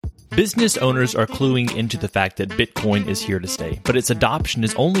Business owners are cluing into the fact that Bitcoin is here to stay, but its adoption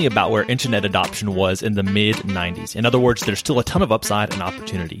is only about where internet adoption was in the mid-90s. In other words, there's still a ton of upside and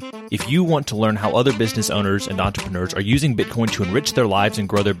opportunity. If you want to learn how other business owners and entrepreneurs are using Bitcoin to enrich their lives and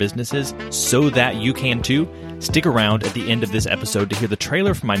grow their businesses so that you can too, stick around at the end of this episode to hear the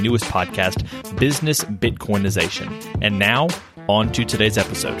trailer for my newest podcast, Business Bitcoinization. And now, on to today's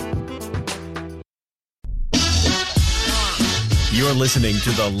episode. You're listening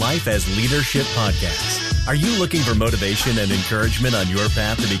to the Life as Leadership Podcast. Are you looking for motivation and encouragement on your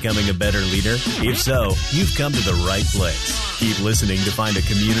path to becoming a better leader? If so, you've come to the right place. Keep listening to find a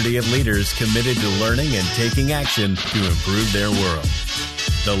community of leaders committed to learning and taking action to improve their world.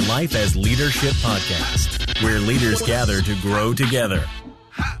 The Life as Leadership Podcast, where leaders gather to grow together.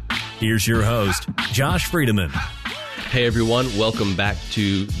 Here's your host, Josh Friedemann. Hey everyone, welcome back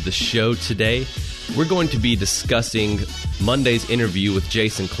to the show today. We're going to be discussing Monday's interview with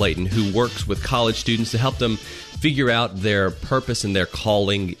Jason Clayton, who works with college students to help them figure out their purpose and their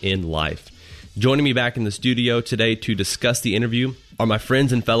calling in life. Joining me back in the studio today to discuss the interview are my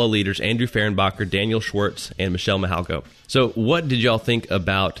friends and fellow leaders, Andrew Fehrenbacher, Daniel Schwartz, and Michelle Mihalko. So what did y'all think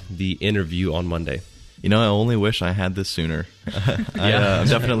about the interview on Monday? You know, I only wish I had this sooner. I'm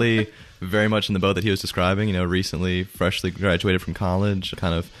definitely very much in the boat that he was describing. You know, recently, freshly graduated from college,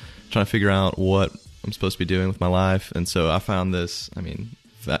 kind of trying to figure out what I'm supposed to be doing with my life. And so I found this,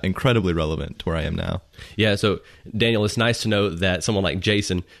 incredibly relevant to where I am now. Yeah, so Daniel, it's nice to know that someone like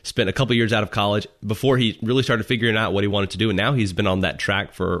Jason spent a couple years out of college before he really started figuring out what he wanted to do, and now he's been on that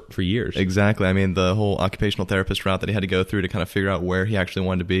track for years. Exactly. I mean, the whole occupational therapist route that he had to go through to kind of figure out where he actually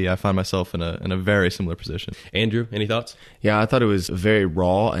wanted to be, I find myself in a very similar position. Andrew, any thoughts? Yeah, I thought it was very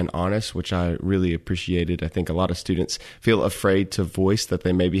raw and honest, which I really appreciated. I think a lot of students feel afraid to voice that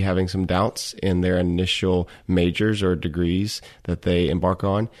they may be having some doubts in their initial majors or degrees that they embark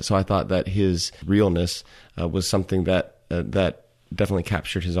on. So I thought that his realness was something that definitely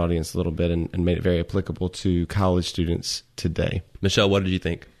captured his audience a little bit and made it very applicable to college students today. Michelle, what did you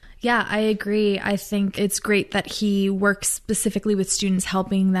think? Yeah, I agree. I think it's great that he works specifically with students,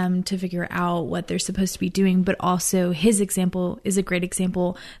 helping them to figure out what they're supposed to be doing, but also his example is a great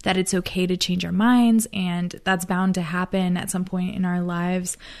example that it's okay to change our minds, and that's bound to happen at some point in our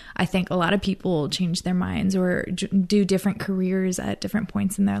lives. I think a lot of people change their minds or do different careers at different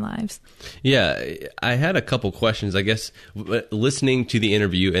points in their lives. Yeah, I had a couple questions. I guess listening to the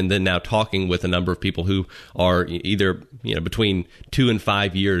interview and then now talking with a number of people who are either between 2 and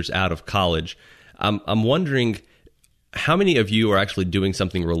 5 years out of college, I'm wondering how many of you are actually doing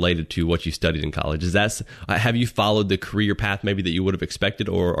something related to what you studied in college? Have you followed the career path maybe that you would have expected,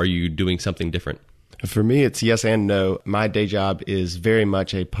 or are you doing something different? For me, it's yes and no. My day job is very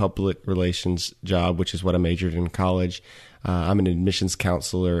much a public relations job, which is what I majored in college. I'm an admissions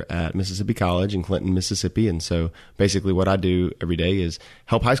counselor at Mississippi College in Clinton, Mississippi. And so basically what I do every day is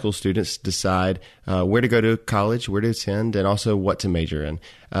help high school students decide where to go to college, where to attend, and also what to major in.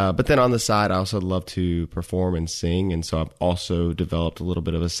 But then on the side, I also love to perform and sing. And so I've also developed a little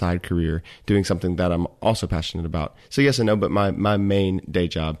bit of a side career doing something that I'm also passionate about. So yes and no, but my main day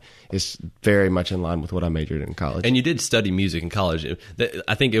job is very much in line with what I majored in college. And you did study music in college.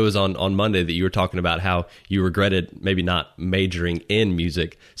 I think it was on Monday that you were talking about how you regretted maybe not majoring in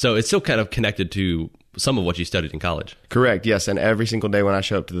music. So it's still kind of connected to some of what you studied in college. Correct, yes. And every single day when I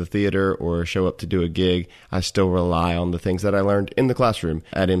show up to the theater or show up to do a gig, I still rely on the things that I learned in the classroom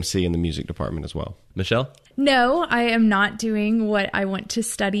at MC in the music department as well. Michelle? No, I am not doing what I want to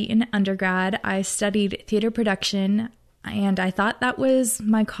study in undergrad. I studied theater production, and I thought that was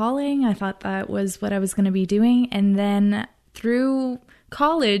my calling. I thought that was what I was going to be doing. And then through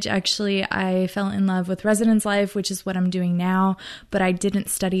college, actually, I fell in love with residence life, which is what I'm doing now, but I didn't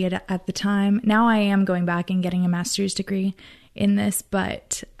study it at the time. Now I am going back and getting a master's degree in this,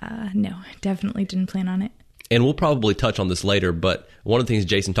 but no, definitely didn't plan on it. And we'll probably touch on this later, but one of the things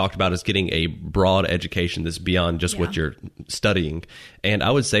Jason talked about is getting a broad education that's beyond just what you're studying. And I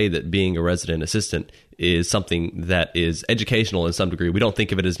would say that being a resident assistant is something that is educational in some degree. We don't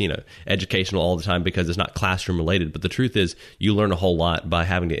think of it as, educational all the time because it's not classroom related. But the truth is you learn a whole lot by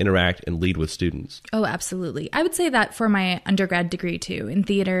having to interact and lead with students. Oh, absolutely. I would say that for my undergrad degree too. In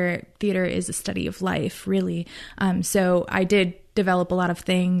theater is a study of life, really. So I did develop a lot of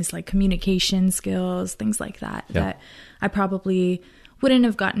things like communication skills, things like that, that I probably wouldn't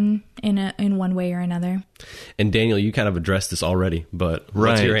have gotten in one way or another. And Daniel, you kind of addressed this already, but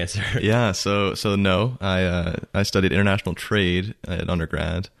what's your answer? Yeah, so no, I studied international trade at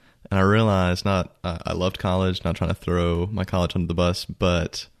undergrad, and I realized I loved college, not trying to throw my college under the bus,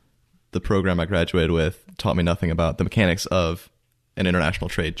 but the program I graduated with taught me nothing about the mechanics of an international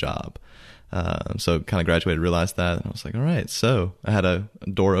trade job. So kind of graduated, realized that, and I was like, all right. So I had a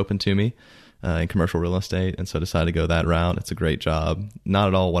door open to me in commercial real estate, and so I decided to go that route. It's a great job. Not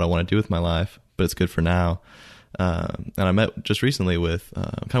at all what I want to do with my life, but it's good for now. And I met just recently with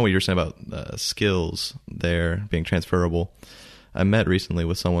kind of what you were saying about skills there being transferable. I met recently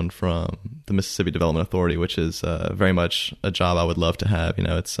with someone from the Mississippi Development Authority, which is very much a job I would love to have. You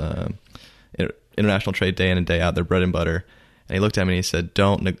know, it's international trade day in and day out, their bread and butter. And he looked at me and he said,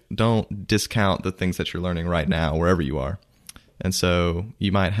 don't discount the things that you're learning right now, wherever you are. And so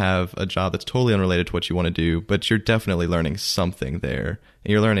you might have a job that's totally unrelated to what you want to do, but you're definitely learning something there.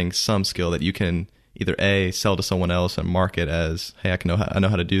 And you're learning some skill that you can either A, sell to someone else and market as, hey, I know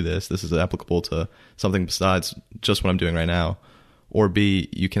how to do this. This is applicable to something besides just what I'm doing right now. Or B,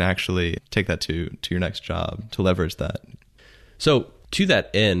 you can actually take that to your next job to leverage that. So to that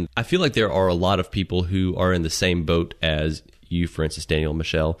end, I feel like there are a lot of people who are in the same boat as you, for instance, Daniel and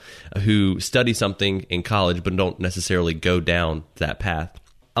Michelle, who study something in college but don't necessarily go down that path.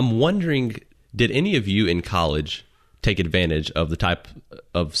 I'm wondering, did any of you in college take advantage of the type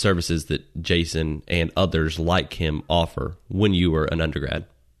of services that Jason and others like him offer when you were an undergrad?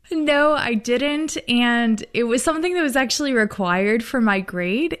 No, I didn't. And it was something that was actually required for my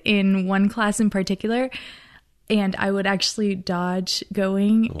grade in one class in particular. And I would actually dodge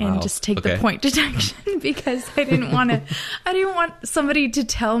going and just take the point detection because I didn't want somebody to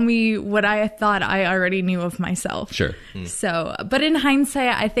tell me what I thought I already knew of myself. Sure. So, but in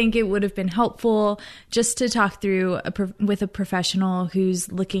hindsight, I think it would have been helpful just to talk through with a professional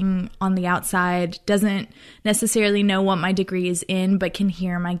who's looking on the outside, doesn't necessarily know what my degree is in, but can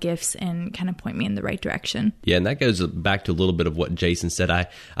hear my gifts and kind of point me in the right direction. Yeah, and that goes back to a little bit of what Jason said. I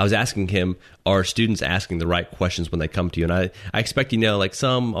was asking him, are students asking the right questions when they come to you? And I expect, like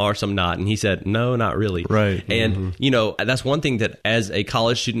some are, some not. And he said, no, not really. Right. And, that's one thing that as a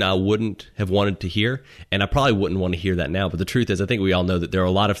college student, I wouldn't have wanted to hear. And I probably wouldn't want to hear that now. But the truth is, I think we all know that there are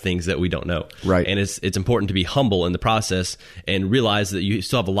a lot of things that we don't know. Right. And it's important to be humble in the process and realize that you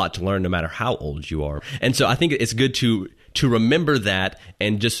still have a lot to learn no matter how old you are. And so I think it's good to remember that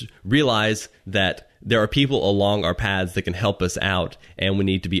and just realize that there are people along our paths that can help us out, and we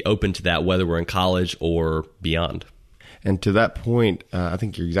need to be open to that, whether we're in college or beyond. And to that point, I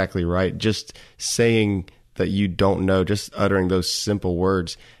think you're exactly right. Just saying that you don't know, just uttering those simple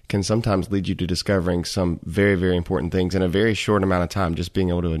words can sometimes lead you to discovering some very, very important things in a very short amount of time, just being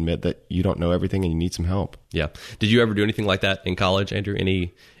able to admit that you don't know everything and you need some help. Yeah. Did you ever do anything like that in college, Andrew?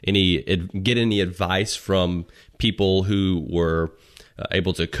 Get any advice from people who were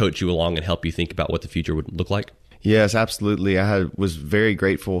able to coach you along and help you think about what the future would look like? Yes, absolutely. I was very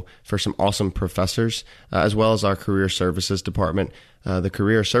grateful for some awesome professors, as well as our career services department. The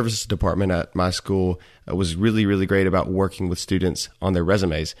career services department at my school was really, really great about working with students on their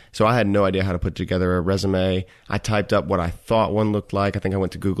resumes. So I had no idea how to put together a resume. I typed up what I thought one looked like. I think I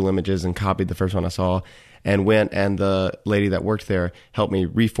went to Google Images and copied the first one I saw and the lady that worked there helped me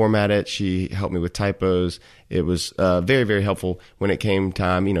reformat it. She helped me with typos. It was very, very helpful when it came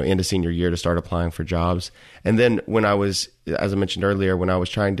time, into senior year to start applying for jobs. And then when I was, as I mentioned earlier, when I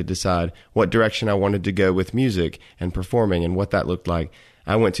was trying to decide what direction I wanted to go with music and performing and what that looked like,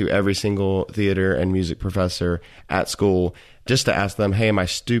 I went to every single theater and music professor at school just to ask them, hey, am I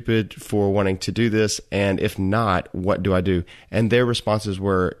stupid for wanting to do this? And if not, what do I do? And their responses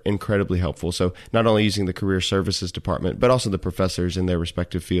were incredibly helpful. So not only using the career services department, but also the professors in their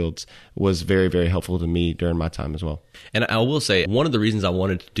respective fields was very, very helpful to me during my time as well. And I will say, one of the reasons I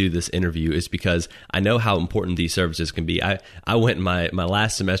wanted to do this interview is because I know how important these services can be. I went my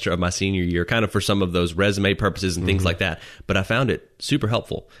last semester of my senior year kind of for some of those resume purposes and things like that, but I found it super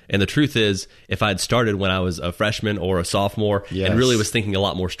helpful. And the truth is, if I had started when I was a freshman or a sophomore and really was thinking a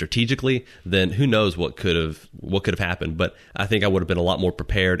lot more strategically, then who knows what could have happened. But I think I would have been a lot more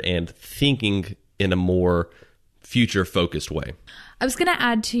prepared and thinking in a more future-focused way. I was going to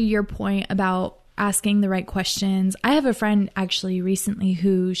add to your point about asking the right questions. I have a friend actually recently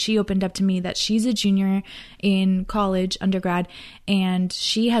who she opened up to me that she's a junior in college, undergrad, and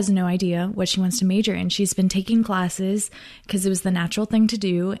she has no idea what she wants to major in. She's been taking classes because it was the natural thing to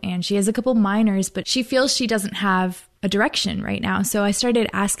do, and she has a couple minors, but she feels she doesn't have a direction right now. So I started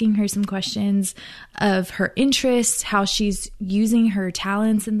asking her some questions of her interests, how she's using her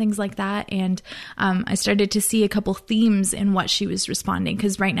talents and things like that. And I started to see a couple themes in what she was responding,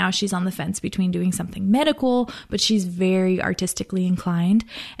 because right now she's on the fence between doing something medical, but she's very artistically inclined.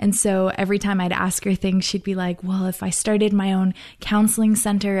 And so every time I'd ask her things, she'd be like, well, if I started my own counseling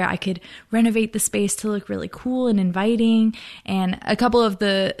center, I could renovate the space to look really cool and inviting. And a couple of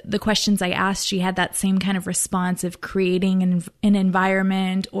the questions I asked, she had that same kind of response of creating an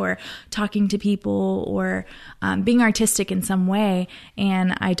environment or talking to people or being artistic in some way.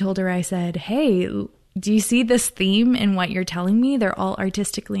 And I told her, I said, hey, do you see this theme in what you're telling me? They're all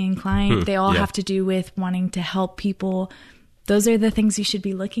artistically inclined. They all have to do with wanting to help people. Those are the things you should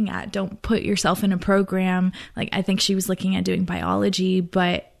be looking at. Don't put yourself in a program. Like, I think she was looking at doing biology,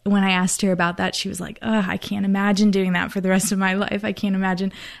 but when I asked her about that, she was like, I can't imagine doing that for the rest of my life. I can't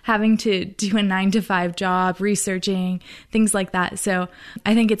imagine having to do a 9-to-5 job, researching, things like that. So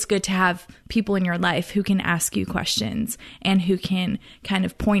I think it's good to have people in your life who can ask you questions and who can kind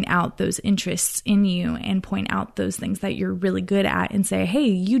of point out those interests in you and point out those things that you're really good at and say, hey,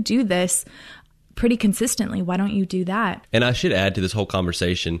 you do this pretty consistently. Why don't you do that? And I should add to this whole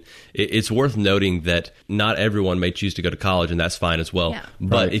conversation, it's worth noting that not everyone may choose to go to college, and that's fine as well. Yeah.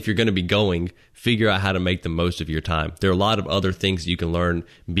 But if you're going to be going, figure out how to make the most of your time. There are a lot of other things that you can learn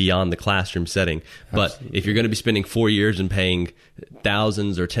beyond the classroom setting. But if you're going to be spending 4 years and paying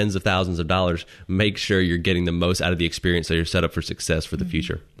thousands or tens of thousands of dollars, make sure you're getting the most out of the experience so you're set up for success for the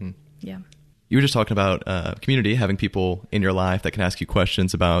future. Yeah. You were just talking about community, having people in your life that can ask you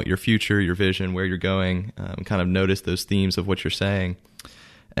questions about your future, your vision, where you're going, kind of notice those themes of what you're saying.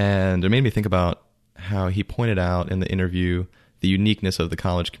 And it made me think about how he pointed out in the interview the uniqueness of the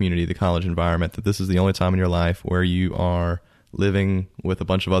college community, the college environment, that this is the only time in your life where you are living with a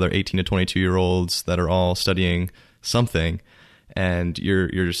bunch of other 18 to 22-year-olds that are all studying something, and you're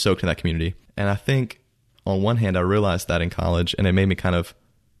just soaked in that community. And I think on one hand, I realized that in college, and it made me kind of,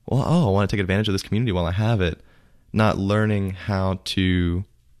 I want to take advantage of this community while I have it, not learning how to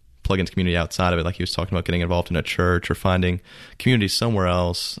plug into community outside of it, like he was talking about getting involved in a church or finding community somewhere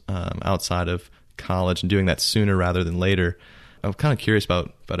else outside of college and doing that sooner rather than later. I'm kind of curious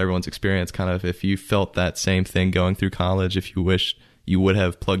about everyone's experience, kind of if you felt that same thing going through college, if you wish you would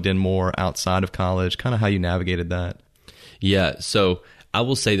have plugged in more outside of college, kind of how you navigated that. Yeah, so I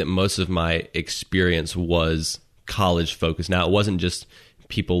will say that most of my experience was college focused. Now, it wasn't just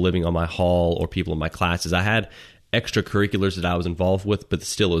people living on my hall or people in my classes. I had extracurriculars that I was involved with, but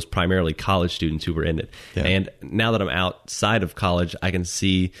still it was primarily college students who were in it. Yeah. And now that I'm outside of college, I can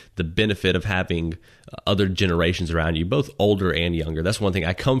see the benefit of having other generations around you, both older and younger. That's one thing.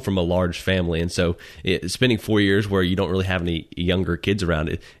 I come from a large family, and so spending 4 years where you don't really have any younger kids around,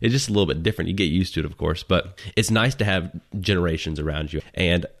 it's just a little bit different. You get used to it, of course, but it's nice to have generations around you.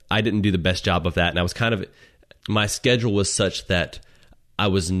 And I didn't do the best job of that, and I was kind of, my schedule was such that I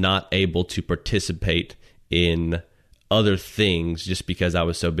was not able to participate in other things just because I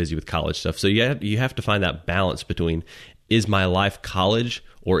was so busy with college stuff. So you have to find that balance between, is my life college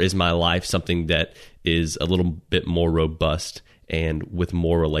or is my life something that is a little bit more robust and with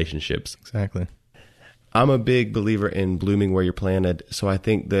more relationships? Exactly. I'm a big believer in blooming where you're planted. So I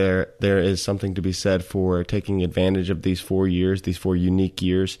think there is something to be said for taking advantage of these 4 years, these 4 unique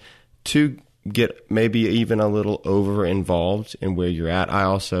years, to get maybe even a little over involved in where you're at. I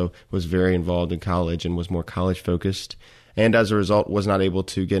also was very involved in college and was more college focused, and as a result was not able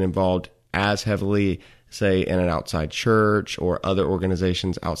to get involved as heavily, say, in an outside church or other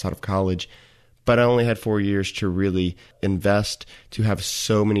organizations outside of college. But I only had 4 years to really invest, to have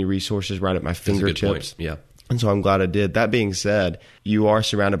so many resources right at my fingertips. That's a good point. Yeah. And so I'm glad I did. That being said, you are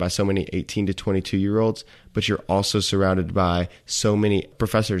surrounded by so many 18 to 22-year-olds, but you're also surrounded by so many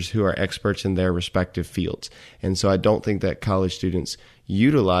professors who are experts in their respective fields. And so I don't think that college students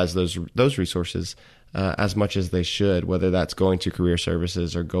utilize those resources as much as they should, whether that's going to career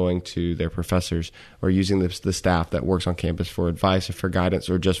services or going to their professors or using the staff that works on campus for advice or for guidance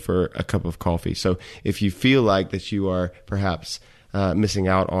or just for a cup of coffee. So if you feel like that you are perhaps missing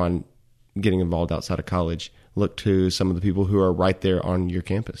out on getting involved outside of college, look to some of the people who are right there on your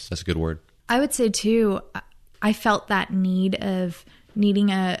campus. That's a good word. I would say, too, I felt that need of needing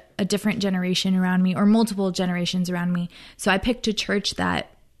a different generation around me or multiple generations around me. So I picked a church that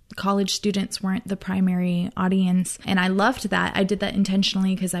college students weren't the primary audience. And I loved that. I did that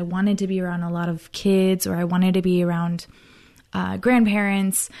intentionally because I wanted to be around a lot of kids, or I wanted to be around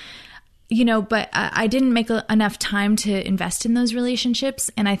grandparents. But I didn't make enough time to invest in those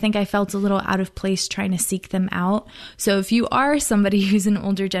relationships. And I think I felt a little out of place trying to seek them out. So if you are somebody who's an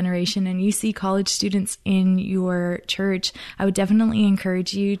older generation and you see college students in your church, I would definitely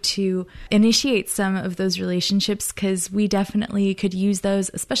encourage you to initiate some of those relationships, because we definitely could use those,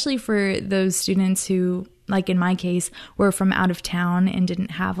 especially for those students who, like in my case, were from out of town and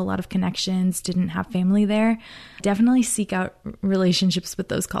didn't have a lot of connections, didn't have family there. Definitely seek out relationships with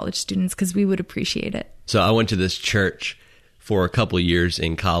those college students, because we would appreciate it. So I went to this church for a couple of years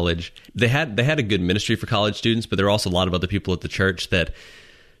in college. They had a good ministry for college students, but there were also a lot of other people at the church that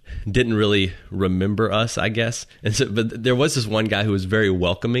didn't really remember us, I guess. And so, but there was this one guy who was very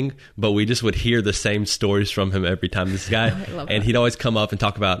welcoming, but we just would hear the same stories from him every time. This guy, and he'd always come up and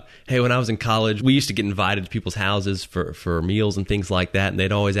talk about, hey, when I was in college, we used to get invited to people's houses for meals and things like that, and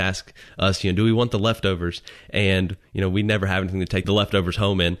they'd always ask us, do we want the leftovers? And we'd never have anything to take the leftovers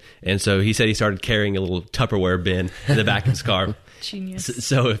home in. And so he said he started carrying a little Tupperware bin in the back of his car. Genius.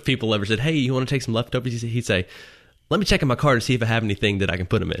 So if people ever said, hey, you want to take some leftovers? He'd say, let me check in my car to see if I have anything that I can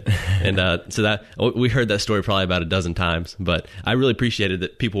put them in. And so that we heard that story probably about a dozen times, but I really appreciated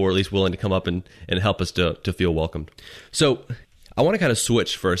that people were at least willing to come up and help us to feel welcomed. So I want to kind of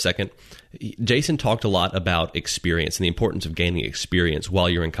switch for a second. Jason talked a lot about experience and the importance of gaining experience while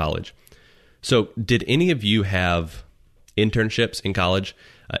you're in college. So did any of you have internships in college?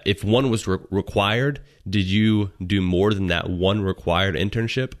 If one was required, did you do more than that one required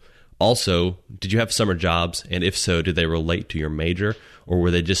internship? Also, did you have summer jobs? And if so, did they relate to your major, or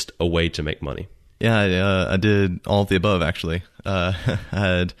were they just a way to make money? Yeah, I did all of the above, actually. I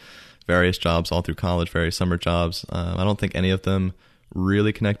had various jobs all through college, various summer jobs. I don't think any of them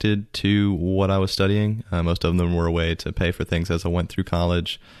really connected to what I was studying. Most of them were a way to pay for things as I went through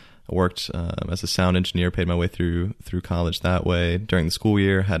college. I worked as a sound engineer, paid my way through college that way. During the school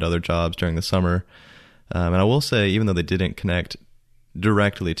year, had other jobs during the summer. And I will say, even though they didn't connect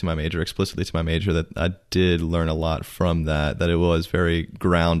directly to my major, explicitly to my major, that I did learn a lot from that it was very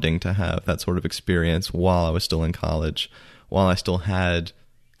grounding to have that sort of experience while I was still in college, while I still had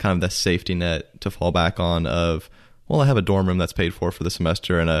kind of that safety net to fall back on of, well, I have a dorm room that's paid for the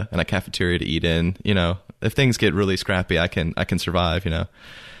semester and a cafeteria to eat in. If things get really scrappy, I can survive,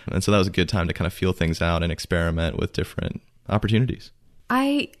 And so that was a good time to kind of feel things out and experiment with different opportunities.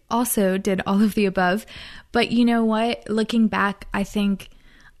 I also did all of the above, but you know what? Looking back, I think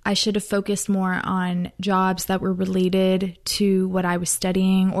I should have focused more on jobs that were related to what I was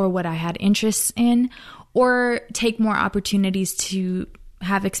studying or what I had interests in, or take more opportunities to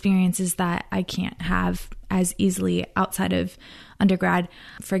have experiences that I can't have as easily outside of undergrad.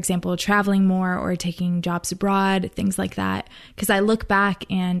 For example, traveling more or taking jobs abroad, things like that. Because I look back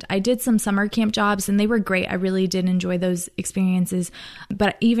and I did some summer camp jobs and they were great. I really did enjoy those experiences.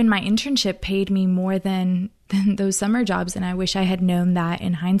 But even my internship paid me more than those summer jobs. And I wish I had known that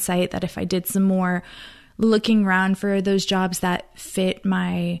in hindsight, that if I did some more looking around for those jobs that fit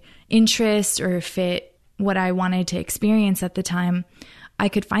my interests or fit what I wanted to experience at the time, I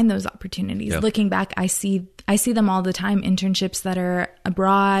could find those opportunities. Yeah. Looking back, I see them all the time, internships that are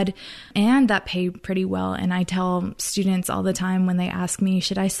abroad and that pay pretty well. And I tell students all the time when they ask me,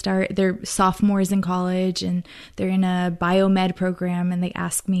 should I start? They're sophomores in college and they're in a biomed program and they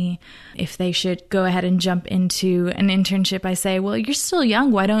ask me if they should go ahead and jump into an internship. I say, well, you're still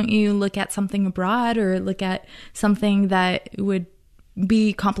young. Why don't you look at something abroad or look at something that would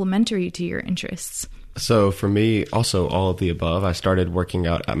be complementary to your interests? So for me, also all of the above. I started working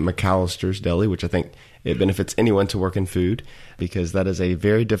out at McAllister's Deli, which I think it benefits anyone to work in food because that is a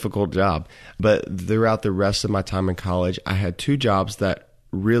very difficult job. But throughout the rest of my time in college, I had two jobs that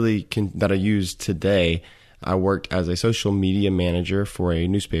I use today. I worked as a social media manager for a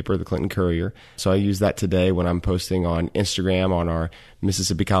newspaper, the Clinton Courier. So I use that today when I'm posting on Instagram, on our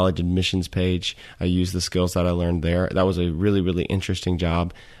Mississippi College admissions page. I use the skills that I learned there. That was a really, really interesting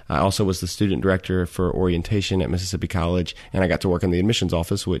job. I also was the student director for orientation at Mississippi College, and I got to work in the admissions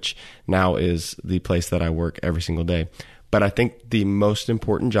office, which now is the place that I work every single day. But I think the most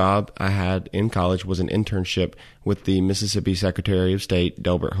important job I had in college was an internship with the Mississippi Secretary of State,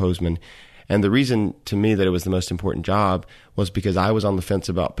 Delbert Hosemann. And the reason to me that it was the most important job was because I was on the fence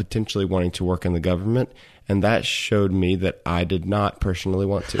about potentially wanting to work in the government. And that showed me that I did not personally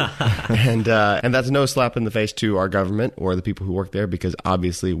want to. And that's no slap in the face to our government or the people who work there, because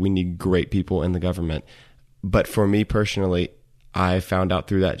obviously we need great people in the government. But for me personally, I found out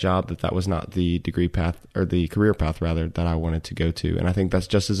through that job that was not the degree path, or the career path rather, that I wanted to go to. And I think that's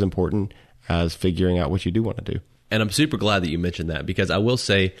just as important as figuring out what you do want to do. And I'm super glad that you mentioned that, because I will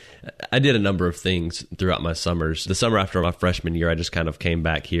say I did a number of things throughout my summers. The summer after my freshman year, I just kind of came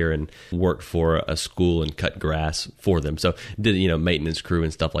back here and worked for a school and cut grass for them. So did, maintenance crew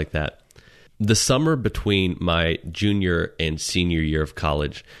and stuff like that. The summer between my junior and senior year of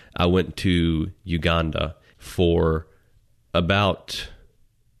college, I went to Uganda for about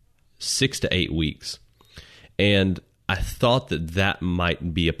 6 to 8 weeks. And I thought that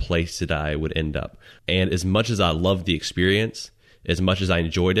might be a place that I would end up. And as much as I loved the experience, as much as I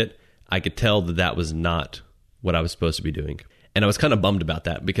enjoyed it, I could tell that was not what I was supposed to be doing. And I was kind of bummed about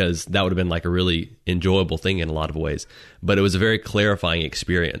that, because that would have been like a really enjoyable thing in a lot of ways. But it was a very clarifying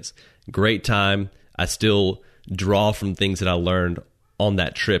experience. Great time. I still draw from things that I learned on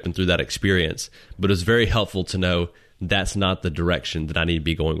that trip and through that experience. But it was very helpful to know that's not the direction that I need to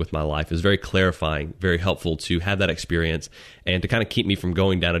be going with my life. It was very clarifying, very helpful to have that experience and to kind of keep me from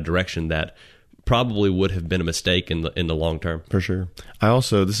going down a direction that probably would have been a mistake in the long term. For sure. I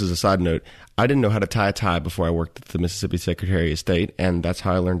also, this is a side note, I didn't know how to tie a tie before I worked at the Mississippi Secretary of State, and that's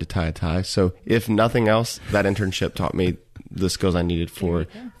how I learned to tie a tie. So if nothing else, that internship taught me the skills I needed for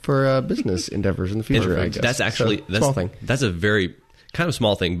business endeavors in the future, I guess. That's actually, small thing. That's a very kind of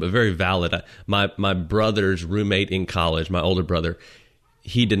small thing, but very valid. My brother's roommate in college, my older brother,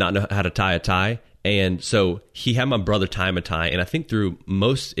 he did not know how to tie a tie. And so he had my brother tie him a tie, and I think through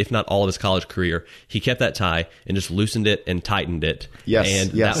most, if not all of his college career, he kept that tie and just loosened it and tightened it. Yes,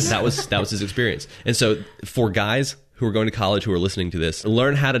 and yes. That was his experience. And so for guys who are going to college who are listening to this,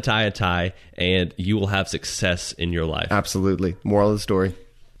 learn how to tie a tie, and you will have success in your life. Absolutely. Moral of the story.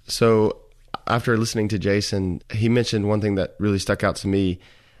 So after listening to Jason, he mentioned one thing that really stuck out to me.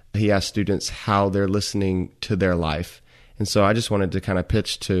 He asked students how they're listening to their life. And so I just wanted to kind of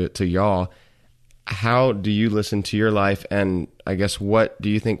pitch to y'all, how do you listen to your life? And I guess, what do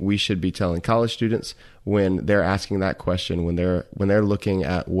you think we should be telling college students when they're asking that question, when they're looking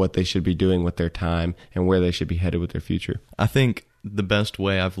at what they should be doing with their time and where they should be headed with their future? I think the best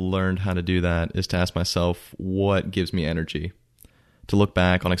way I've learned how to do that is to ask myself what gives me energy, to look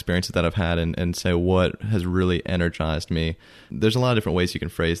back on experiences that I've had and say what has really energized me. There's a lot of different ways you can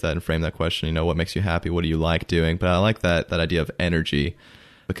phrase that and frame that question. What makes you happy? What do you like doing? But I like that idea of energy,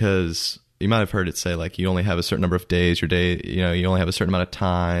 because you might have heard it say, like, you only have a certain number of days, you only have a certain amount of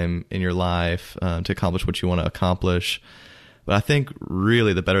time in your life to accomplish what you want to accomplish. But I think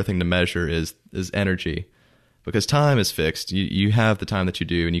really the better thing to measure is energy, because time is fixed. You have the time that you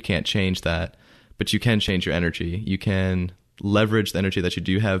do, and you can't change that, but you can change your energy. You can leverage the energy that you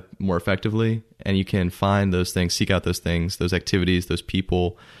do have more effectively, and you can find those things, seek out those things, those activities, those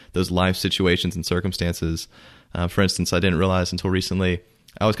people, those life situations and circumstances. For instance, I didn't realize until recently,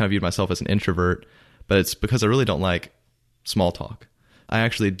 I always kind of viewed myself as an introvert, but it's because I really don't like small talk. I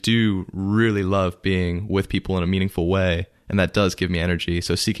actually do really love being with people in a meaningful way, and that does give me energy.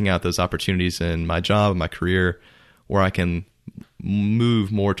 So seeking out those opportunities in my job, my career, where I can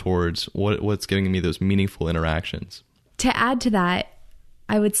move more towards what's giving me those meaningful interactions. To add to that,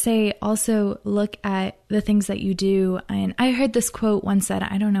 I would say also look at the things that you do. And I heard this quote once said,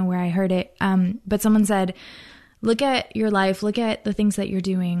 I don't know where I heard it, but someone said, look at your life, look at the things that you're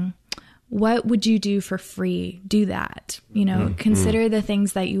doing. What would you do for free? Do that. Consider the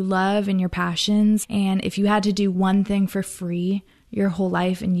things that you love and your passions. And if you had to do one thing for free your whole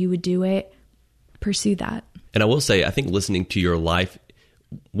life and you would do it, pursue that. And I will say, I think listening to your life,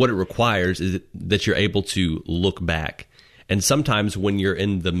 what it requires is that you're able to look back. And sometimes when you're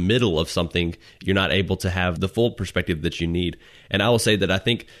in the middle of something, you're not able to have the full perspective that you need. And I will say that I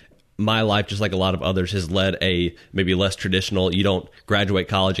think my life, just like a lot of others, has led a maybe less traditional, you don't graduate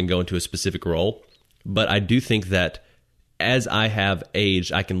college and go into a specific role. But I do think that as I have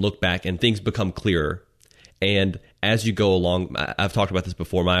aged, I can look back and things become clearer. And as you go along, I've talked about this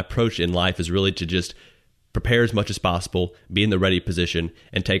before, my approach in life is really to just prepare as much as possible, be in the ready position,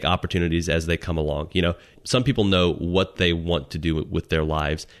 and take opportunities as they come along. Some people know what they want to do with their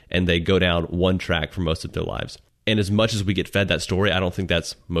lives, and they go down one track for most of their lives. And as much as we get fed that story, I don't think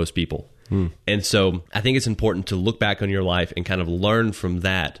that's most people. And so I think it's important to look back on your life and kind of learn from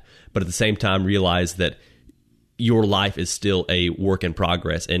that, but at the same time realize that your life is still a work in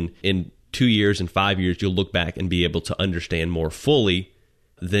progress. And in 2 years and 5 years, you'll look back and be able to understand more fully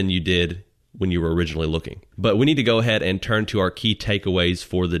than you did when you were originally looking. But we need to go ahead and turn to our key takeaways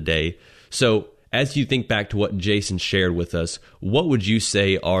for the day. So as you think back to what Jason shared with us, what would you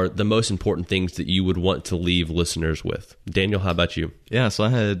say are the most important things that you would want to leave listeners with? Daniel, how about you? Yeah, so I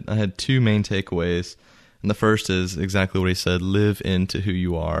had two main takeaways. And the first is exactly what he said, live into who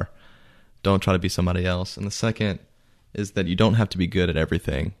you are. Don't try to be somebody else. And the second is that you don't have to be good at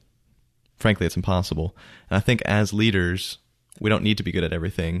everything. Frankly, it's impossible. And I think as leaders, we don't need to be good at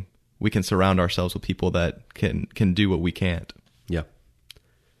everything. We can surround ourselves with people that can do what we can't. Yeah.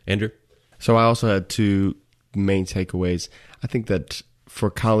 Andrew? So I also had two main takeaways. I think that for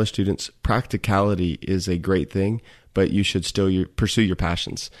college students, practicality is a great thing, but you should still pursue your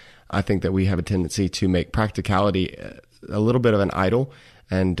passions. I think that we have a tendency to make practicality a little bit of an idol,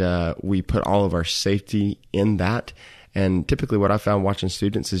 and we put all of our safety in that. And typically what I found watching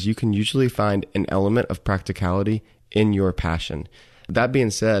students is you can usually find an element of practicality in your passion. That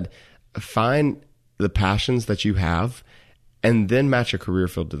being said, find the passions that you have and then match a career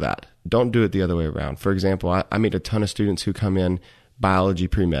field to that. Don't do it the other way around. For example, I meet a ton of students who come in biology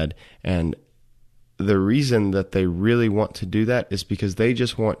pre-med, and the reason that they really want to do that is because they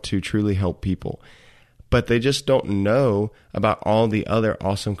just want to truly help people. But they just don't know about all the other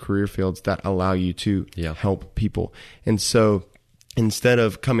awesome career fields that allow you to help people. And so instead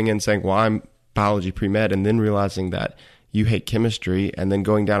of coming in saying, well, I'm biology pre-med, and then realizing that you hate chemistry and then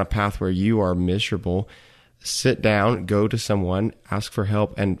going down a path where you are miserable, sit down, go to someone, ask for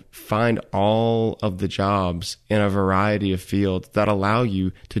help, and find all of the jobs in a variety of fields that allow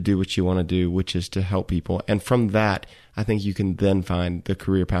you to do what you want to do, which is to help people. And from that, I think you can then find the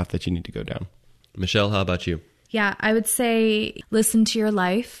career path that you need to go down. Michelle, how about you? Yeah, I would say listen to your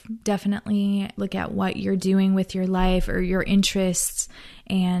life. Definitely look at what you're doing with your life or your interests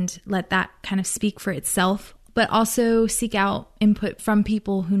and let that kind of speak for itself. But also seek out input from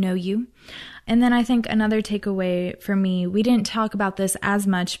people who know you. And then I think another takeaway for me, we didn't talk about this as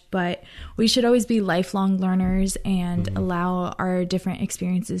much, but we should always be lifelong learners and allow our different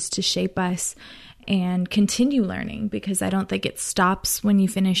experiences to shape us and continue learning, because I don't think it stops when you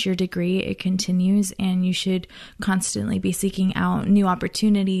finish your degree. It continues, and you should constantly be seeking out new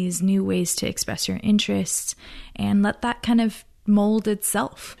opportunities, new ways to express your interests, and let that kind of mold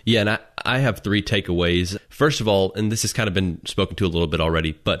itself. Yeah, and I have 3 takeaways. First of all, and this has kind of been spoken to a little bit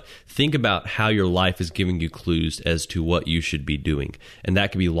already, but think about how your life is giving you clues as to what you should be doing. And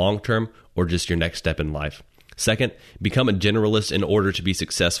that could be long-term or just your next step in life. Second, become a generalist in order to be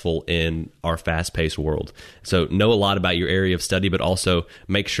successful in our fast-paced world. So know a lot about your area of study, but also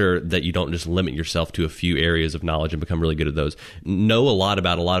make sure that you don't just limit yourself to a few areas of knowledge and become really good at those. Know a lot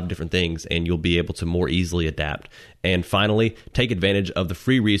about a lot of different things, and you'll be able to more easily adapt. And finally, take advantage of the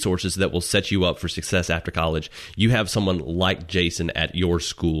free resources that will set you up for success after college. You have someone like Jason at your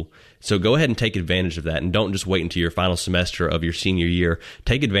school. So go ahead and take advantage of that, and don't just wait until your final semester of your senior year.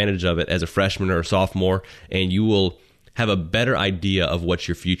 Take advantage of it as a freshman or a sophomore, and you will have a better idea of what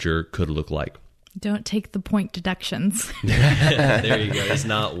your future could look like. Don't take the point deductions. There you go. It's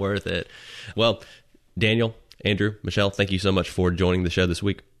not worth it. Well, Daniel, Andrew, Michelle, thank you so much for joining the show this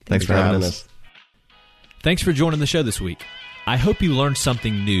week. Thanks for having us. Thanks for joining the show this week. I hope you learned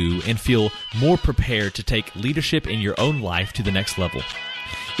something new and feel more prepared to take leadership in your own life to the next level.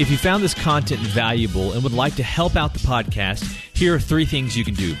 If you found this content valuable and would like to help out the podcast, here are 3 things you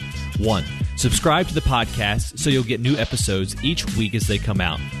can do. 1, subscribe to the podcast so you'll get new episodes each week as they come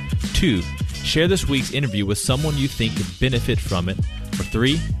out. 2, share this week's interview with someone you think could benefit from it. Or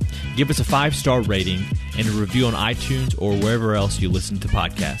 3, give us a 5-star rating and a review on iTunes or wherever else you listen to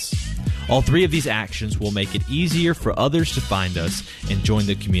podcasts. All 3 of these actions will make it easier for others to find us and join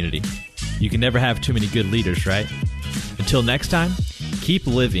the community. You can never have too many good leaders, right? Until next time, keep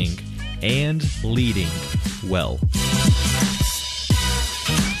living and leading well.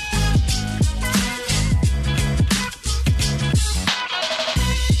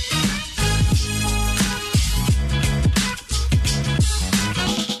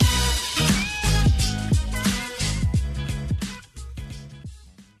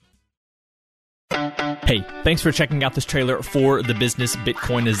 Hey, thanks for checking out this trailer for the Business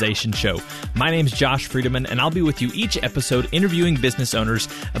Bitcoinization Show. My name's Josh Friedemann, and I'll be with you each episode interviewing business owners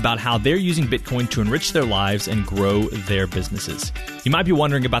about how they're using Bitcoin to enrich their lives and grow their businesses. You might be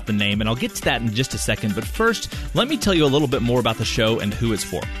wondering about the name, and I'll get to that in just a second, but first, let me tell you a little bit more about the show and who it's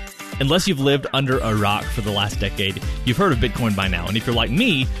for. Unless you've lived under a rock for the last decade, you've heard of Bitcoin by now. And if you're like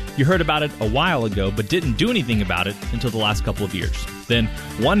me, you heard about it a while ago, but didn't do anything about it until the last couple of years. Then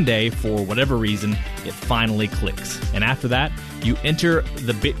one day, for whatever reason, it finally clicks. And after that, you enter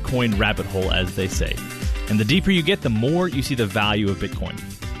the Bitcoin rabbit hole, as they say. And the deeper you get, the more you see the value of Bitcoin.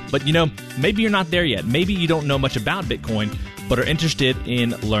 But you know, maybe you're not there yet. Maybe you don't know much about Bitcoin, but are interested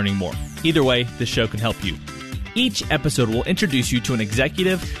in learning more. Either way, this show can help you. Each episode will introduce you to an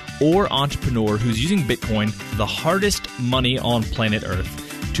executive or entrepreneur who's using Bitcoin, the hardest money on planet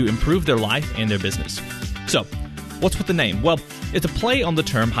Earth, to improve their life and their business. So, what's with the name? Well, it's a play on the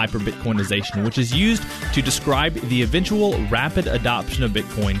term hyper-Bitcoinization, which is used to describe the eventual rapid adoption of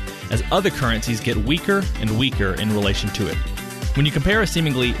Bitcoin as other currencies get weaker and weaker in relation to it. When you compare a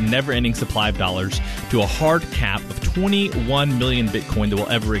seemingly never-ending supply of dollars to a hard cap of 21 million Bitcoin that will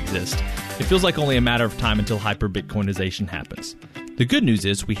ever exist, it feels like only a matter of time until hyper-Bitcoinization happens. The good news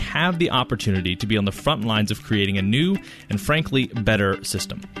is we have the opportunity to be on the front lines of creating a new and frankly better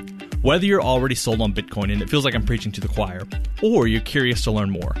system. Whether you're already sold on Bitcoin and it feels like I'm preaching to the choir, or you're curious to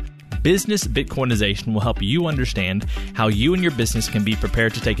learn more, Business Bitcoinization will help you understand how you and your business can be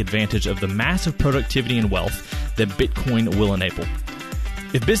prepared to take advantage of the massive productivity and wealth that Bitcoin will enable.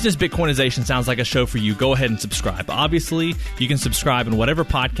 If Business Bitcoinization sounds like a show for you, go ahead and subscribe. Obviously, you can subscribe in whatever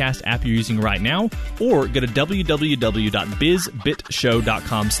podcast app you're using right now, or go to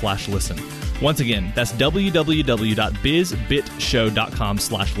www.bizbitshow.com/listen. Once again, that's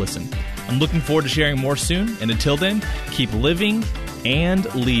www.bizbitshow.com/listen. I'm looking forward to sharing more soon, and until then, keep living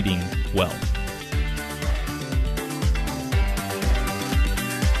and leading well.